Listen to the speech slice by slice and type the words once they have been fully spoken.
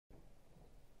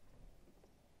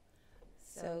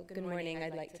So good morning.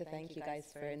 I'd like to thank you guys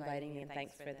for inviting me, and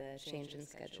thanks for the change in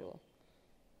schedule.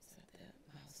 Set the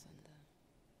mouse on the...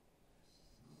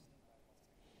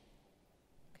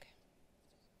 Okay.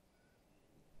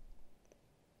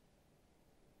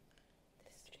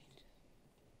 This change.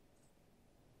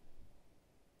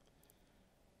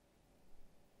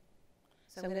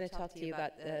 So I'm going to talk to you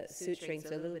about the suturing,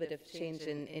 so a little bit of change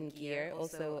in gear,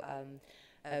 also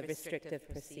a restrictive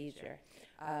procedure.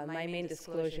 My main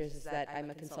disclosures is that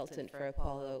I'm a consultant for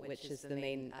Apollo, which is the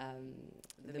main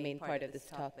part of this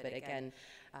talk. But again,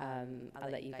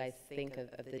 I'll let you guys think of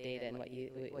the data and what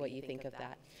you think of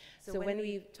that. So when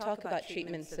we talk about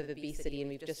treatments of obesity,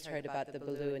 and we've just heard about the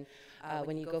balloon,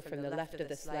 when you go from the left of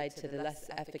the slide to the less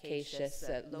efficacious,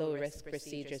 low-risk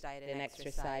procedures, diet and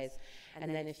exercise,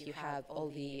 and then if you have all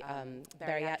the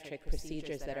bariatric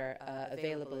procedures that are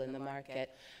available in the market,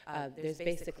 there's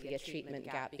basically a treatment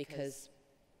gap because,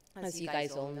 as you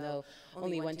guys all know,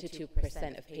 only 1 to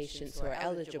 2% of patients who are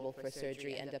eligible for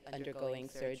surgery end up undergoing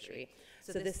surgery.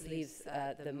 So this leaves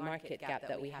the market gap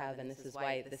that we have, and this is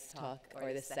why this talk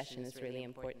or this session is really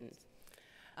important.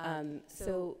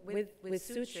 So with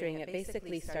suturing, it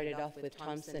basically started off with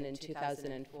Thompson in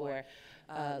 2004,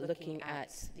 looking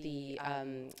at the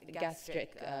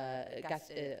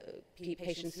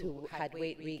patients who had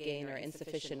weight regain or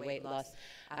insufficient weight loss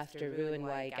after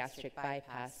Roux-en-Y gastric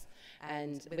bypass.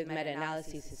 And with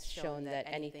meta-analyses, it's shown that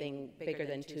anything bigger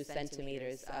than 2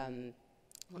 centimeters,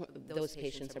 those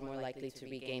patients are more likely to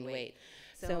regain weight.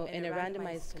 So in a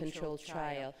randomized controlled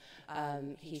trial,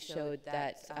 he showed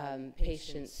that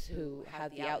patients who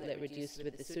have the outlet reduced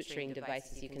with the suturing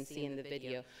device, as you can see in the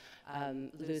video,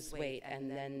 lose weight, and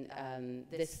then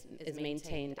this is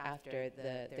maintained after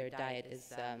their diet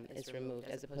is removed,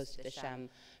 as opposed to the sham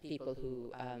people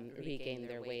who regain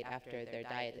their weight after their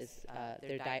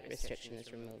diet restriction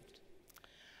is removed.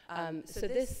 So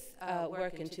this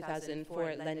work in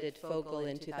 2004 lended Fogel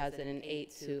in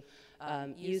 2008 to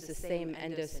use the same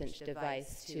endocinch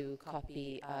device to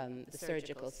copy the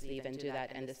surgical sleeve and do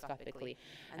that endoscopically.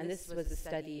 And this was a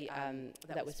study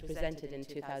that was presented in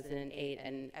 2008,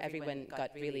 and everyone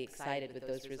got really excited with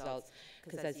those results,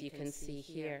 because as you can see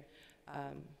here,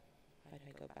 how do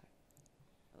I go back?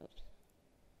 Oops.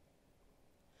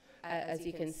 As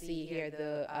you can see here,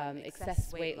 the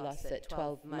excess weight loss at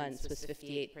 12 months was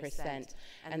 58%,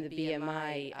 and the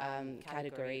BMI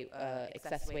category,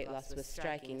 excess weight loss, was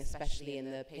striking, especially in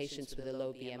the patients with a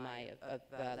low BMI of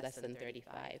less than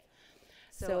 35.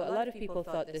 So a lot of people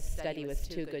thought this study was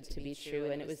too good to be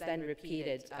true, and it was then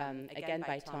repeated again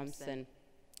by Thompson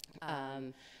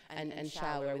and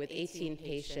Shower with 18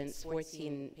 patients.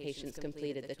 14 patients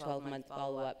completed the 12-month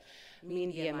follow-up.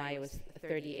 Mean BMI was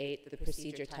 38. The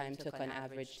procedure time took on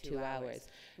average 2 hours.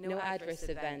 No adverse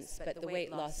events, but the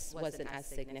weight loss wasn't as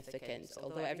significant,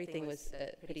 although everything was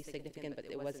pretty significant, but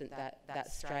it wasn't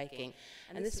that striking.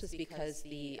 And this was because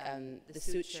the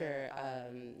suture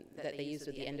that they used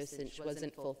with the endocinch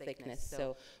wasn't full thickness.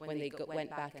 So when they went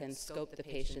back and scoped the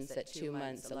patients at 2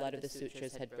 months, a lot of the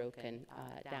sutures had broken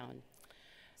down.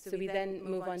 So we then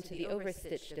move on to the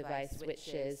overstitch device, which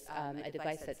is a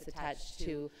device that's attached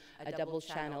to a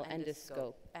double-channel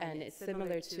endoscope. And it's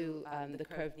similar to the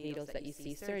curved needles that you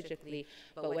see surgically,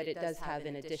 but what it does have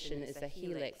in addition is a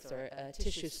helix, or a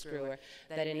tissue screwer,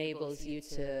 that enables you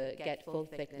to get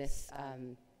full-thickness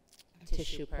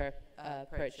tissue per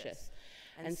purchase.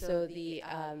 And so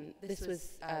this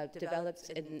was developed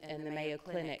in the Mayo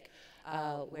Clinic,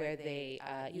 where they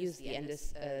used the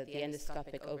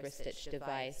endoscopic overstitch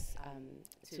device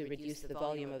to reduce the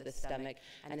volume of the stomach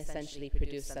and essentially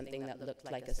produce something that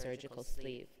looked like a surgical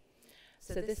sleeve.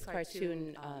 So this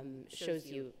cartoon shows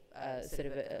you sort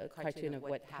of a cartoon of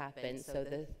what happened. So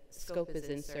the scope is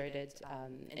inserted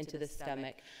into the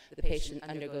stomach. The patient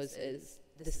undergoes,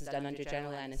 this is done under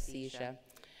general anesthesia,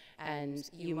 and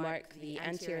you mark the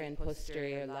anterior and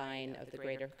posterior line of the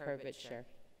greater curvature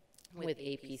with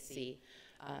APC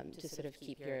to sort of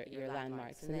keep your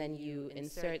landmarks. And then you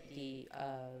insert the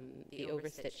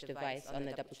overstitch device on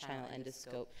the double-channel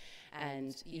endoscope.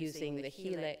 And using the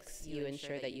helix, you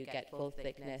ensure that you get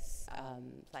full-thickness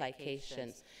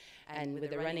plications. And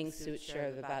with a running suture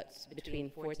of about between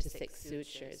 4 to 6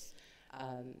 sutures,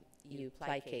 you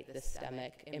plicate the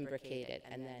stomach, imbricate it,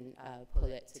 and then pull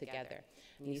it together.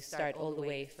 And you start all the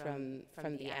way from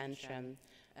the antrum,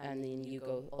 and then you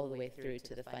go all the way through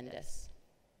to the fundus.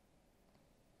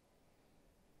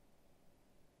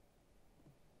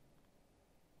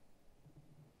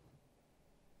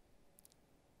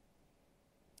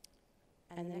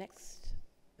 And the next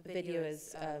video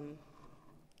is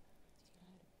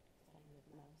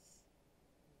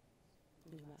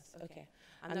Okay.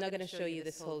 I'm not going to show you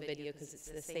this whole video because it's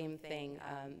the same thing,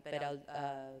 but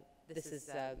this is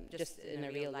just in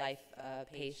a real life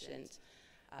patient.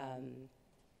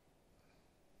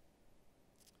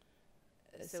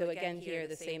 So again, here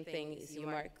the same thing is you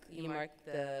mark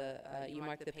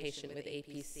the patient with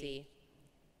APC,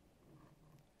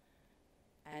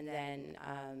 and then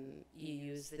you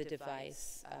use the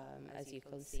device, as you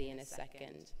can see in a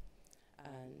second,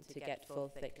 to get full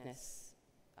thickness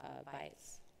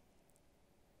bites.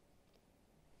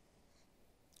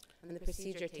 And the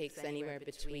procedure takes anywhere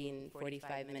between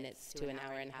 45 minutes to an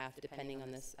hour and a half, depending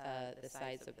on the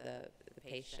size of the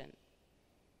patient.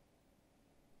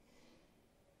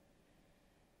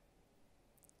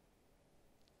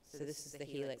 So this is the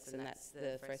helix, and that's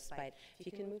the first bite. If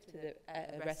you can move to the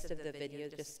rest of the video,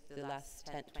 just the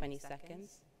last 20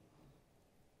 seconds.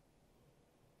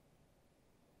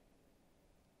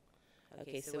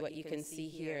 Okay, so what you can see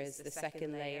here is the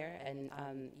second layer, and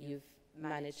you've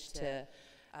managed to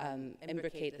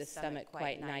imbricate the stomach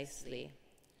quite nicely.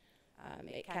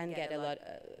 It can get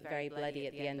very bloody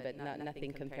at the end, but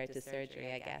nothing compared to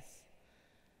surgery, I guess.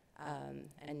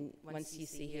 And once you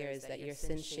see here is that you're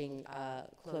cinching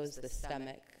close the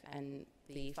stomach, and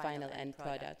the final end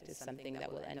product is something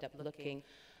that will end up looking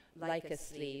like a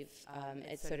sleeve.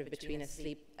 It's sort of between a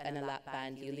sleeve and a lap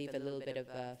band. You leave a little bit of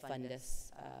a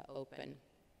fundus open.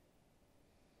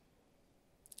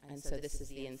 And so this is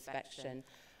the inspection.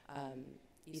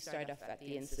 You start off at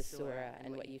the incisura,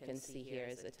 and what you can see here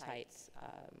is a tight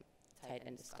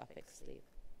endoscopic sleeve.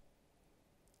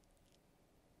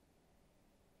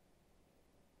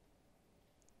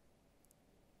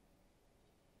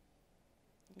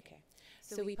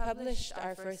 So we published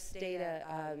our first data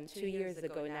 2 years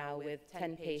ago now with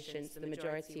 10 patients. The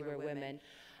majority were women,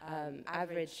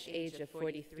 average age of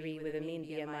 43 with a mean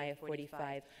BMI of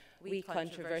 45. We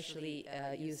controversially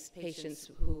used patients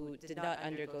who did not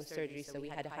undergo surgery, so we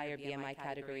had a higher BMI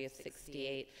category of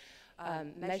 68.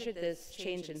 Measured this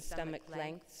change in stomach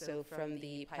length, so from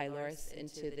the pylorus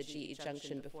into the GE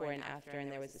junction before and after,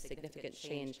 and there was a significant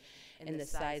change in the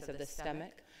size of the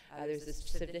stomach. There's a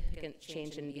significant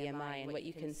change in BMI, and what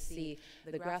you can see,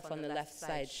 the graph on the left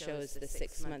side shows the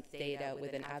 6-month data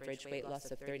with an average weight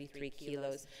loss of 33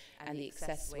 kilos and the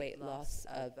excess weight loss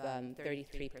of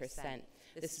 33%.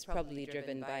 This is probably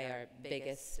driven by our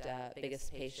biggest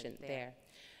patient there.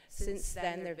 Since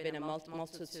then, there have been a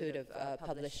multitude of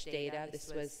published data.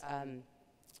 This was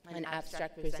an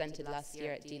abstract presented last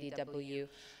year at DDW,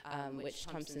 which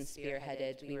Thompson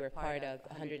spearheaded. We were part of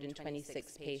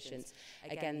 126 patients.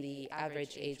 Again, the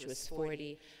average age was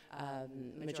 40,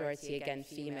 majority again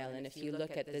female. And if you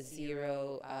look at the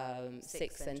 0,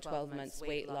 6, and 12 months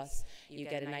weight loss, you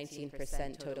get a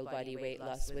 19% total body weight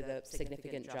loss with a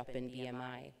significant drop in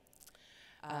BMI.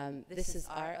 This is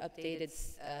our updated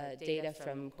data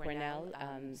from Cornell.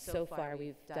 So far,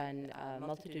 we've done a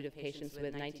multitude of patients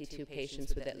with 92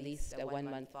 patients with at least a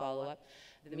 1-month follow-up.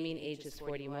 The mean age is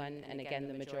 41, and again,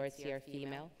 the majority are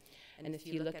female. And if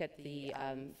you look at the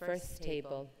first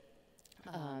table,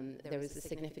 there was a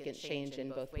significant change in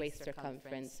both waist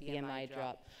circumference, BMI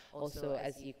drop, also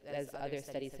as other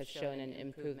studies have shown, an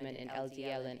improvement in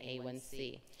LDL and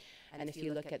A1C. And if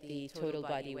you look at the total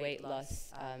body weight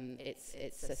loss, it's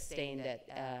sustained at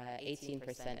 18%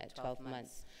 at 12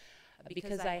 months.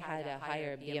 Because I had a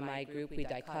higher BMI group, we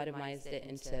dichotomized it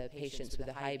into patients with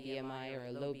a high BMI or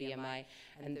a low BMI,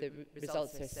 and the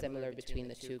results are similar between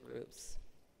the two groups.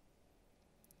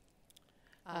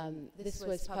 This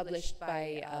was published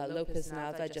by Lopez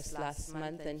Nava just last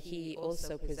month, and he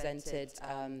also presented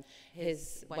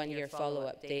his 1-year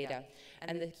follow-up data.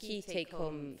 And the key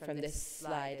take-home from this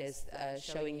slide is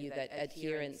showing you that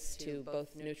adherence to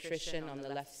both nutrition on the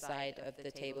left side of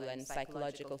the table and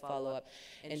psychological follow-up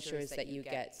ensures that you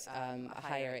get a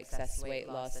higher excess weight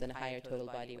loss and a higher total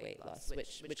body weight loss,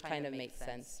 which kind of makes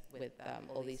sense with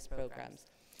all these programs.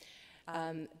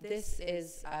 This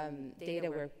is data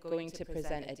we're going to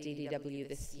present at DDW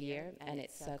this year, and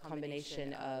it's a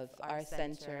combination of our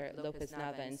center, Lopez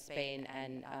Nava in Spain,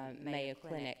 and Mayo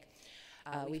Clinic.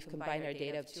 We've combined our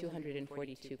data of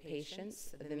 242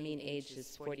 patients. The mean age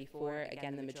is 44.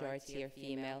 Again, the majority are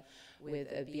female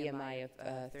with a BMI of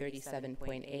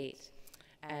 37.8.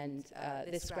 And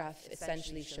this graph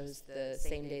essentially shows the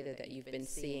same data that you've been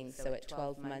seeing. So at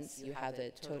 12 months, you have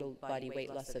a total body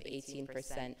weight loss of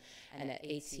 18%, and at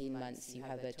 18 months, you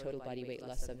have a total body weight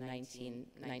loss of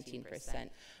 19%,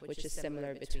 which is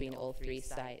similar between all 3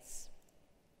 sites.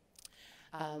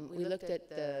 We looked at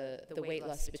the weight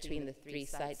loss between the 3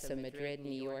 sites, so Madrid,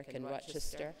 New York, and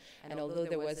Rochester. And although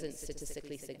there wasn't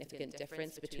statistically significant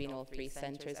difference between all 3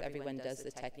 centers, everyone does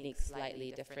the technique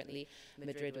slightly differently.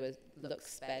 Madrid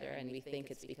looks better, and we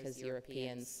think it's because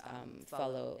Europeans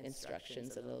follow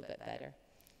instructions a little bit better.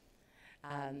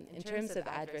 In terms of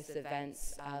adverse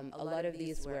events, a lot of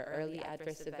these were early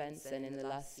adverse events, and in the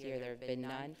last year there have been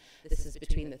none. This is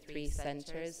between the 3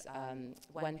 centers.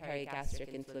 One perigastric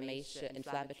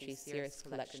inflammatory serous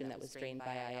collection that was drained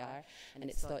by IR, and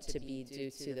it's thought to be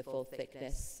due to the full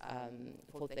thickness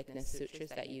sutures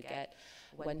that you get.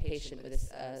 One patient with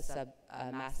a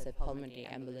submassive pulmonary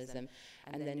embolism,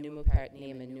 and then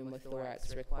pneumoperitoneum and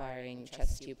pneumothorax requiring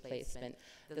chest tube placement.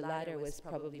 The latter was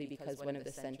probably because one of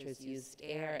the centers used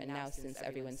air, and now since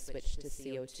everyone switched to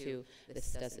CO2,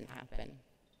 this doesn't happen.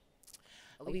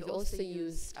 We've also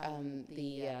used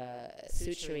the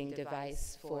suturing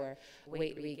device for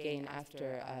weight regain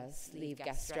after sleeve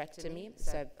gastrectomy.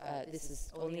 So this is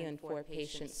only on 4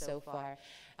 patients so far,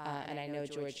 and I know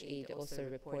George Eid also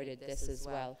reported this as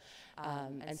well.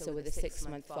 And so with a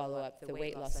 6-month follow-up, the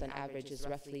weight loss on average is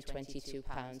roughly 22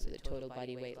 pounds with a total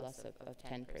body weight loss of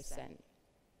 10%.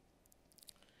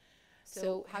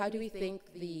 So how do we think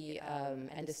the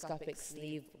endoscopic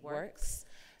sleeve works?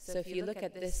 So if you look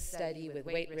at this study with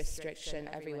weight restriction,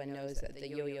 everyone knows that the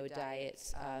yo-yo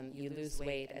diet, you lose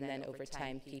weight and then over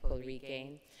time people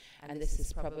regain. And this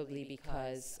is probably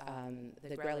because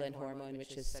the ghrelin hormone,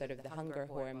 which is sort of the hunger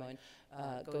hormone,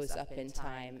 goes up in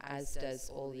time, as does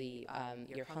all the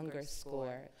your hunger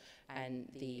score and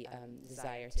the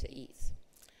desire to eat.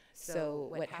 So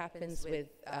what happens with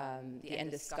the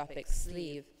endoscopic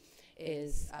sleeve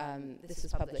is, this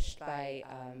was published by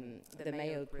the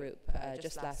Mayo Group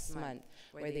just last month,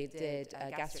 where they did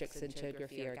gastric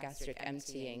scintigraphy or gastric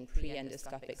emptying,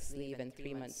 pre-endoscopic sleeve and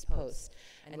 3 months post.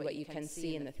 And what you can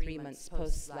see in the 3 months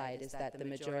post slide is that the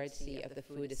majority of the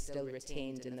food is still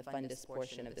retained in the fundus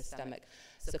portion of the stomach,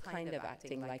 so kind of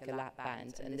acting like a lap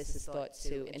band. And this is thought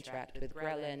to interact with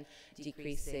ghrelin,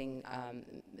 decreasing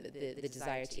the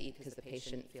desire to eat because the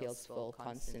patient feels full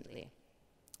constantly.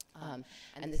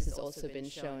 And this has also been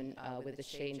shown with the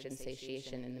change in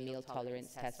satiation in the meal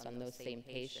tolerance test on those same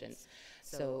patients.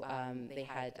 So they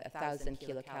had 1,000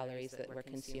 kilocalories that were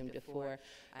consumed before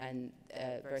and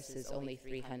versus only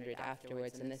 300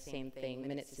 afterwards. And the same thing,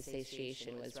 minutes to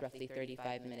satiation was roughly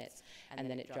 35 minutes, and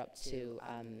then it dropped to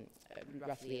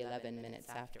roughly 11 minutes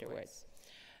afterwards.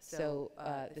 So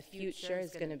the future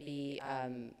is going to be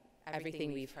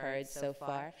everything we've heard so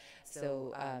far.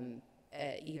 So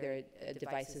either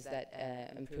devices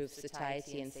that improve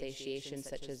satiety and satiation,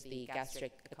 such as the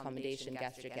gastric accommodation,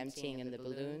 gastric emptying, and the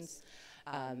balloons,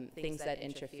 things that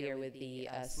interfere with the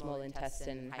small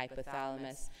intestine,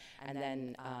 hypothalamus, and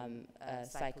then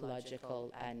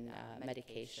psychological and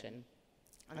medication.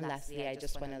 And lastly, I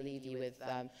just want to leave you with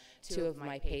 2 of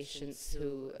my patients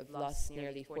who have lost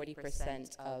nearly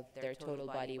 40% of their total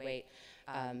body weight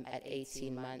at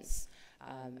 18 months.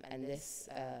 And this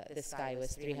guy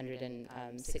was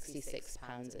 366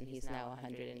 pounds, and he's now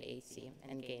 180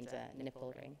 and gained a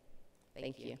nipple ring.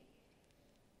 Thank you.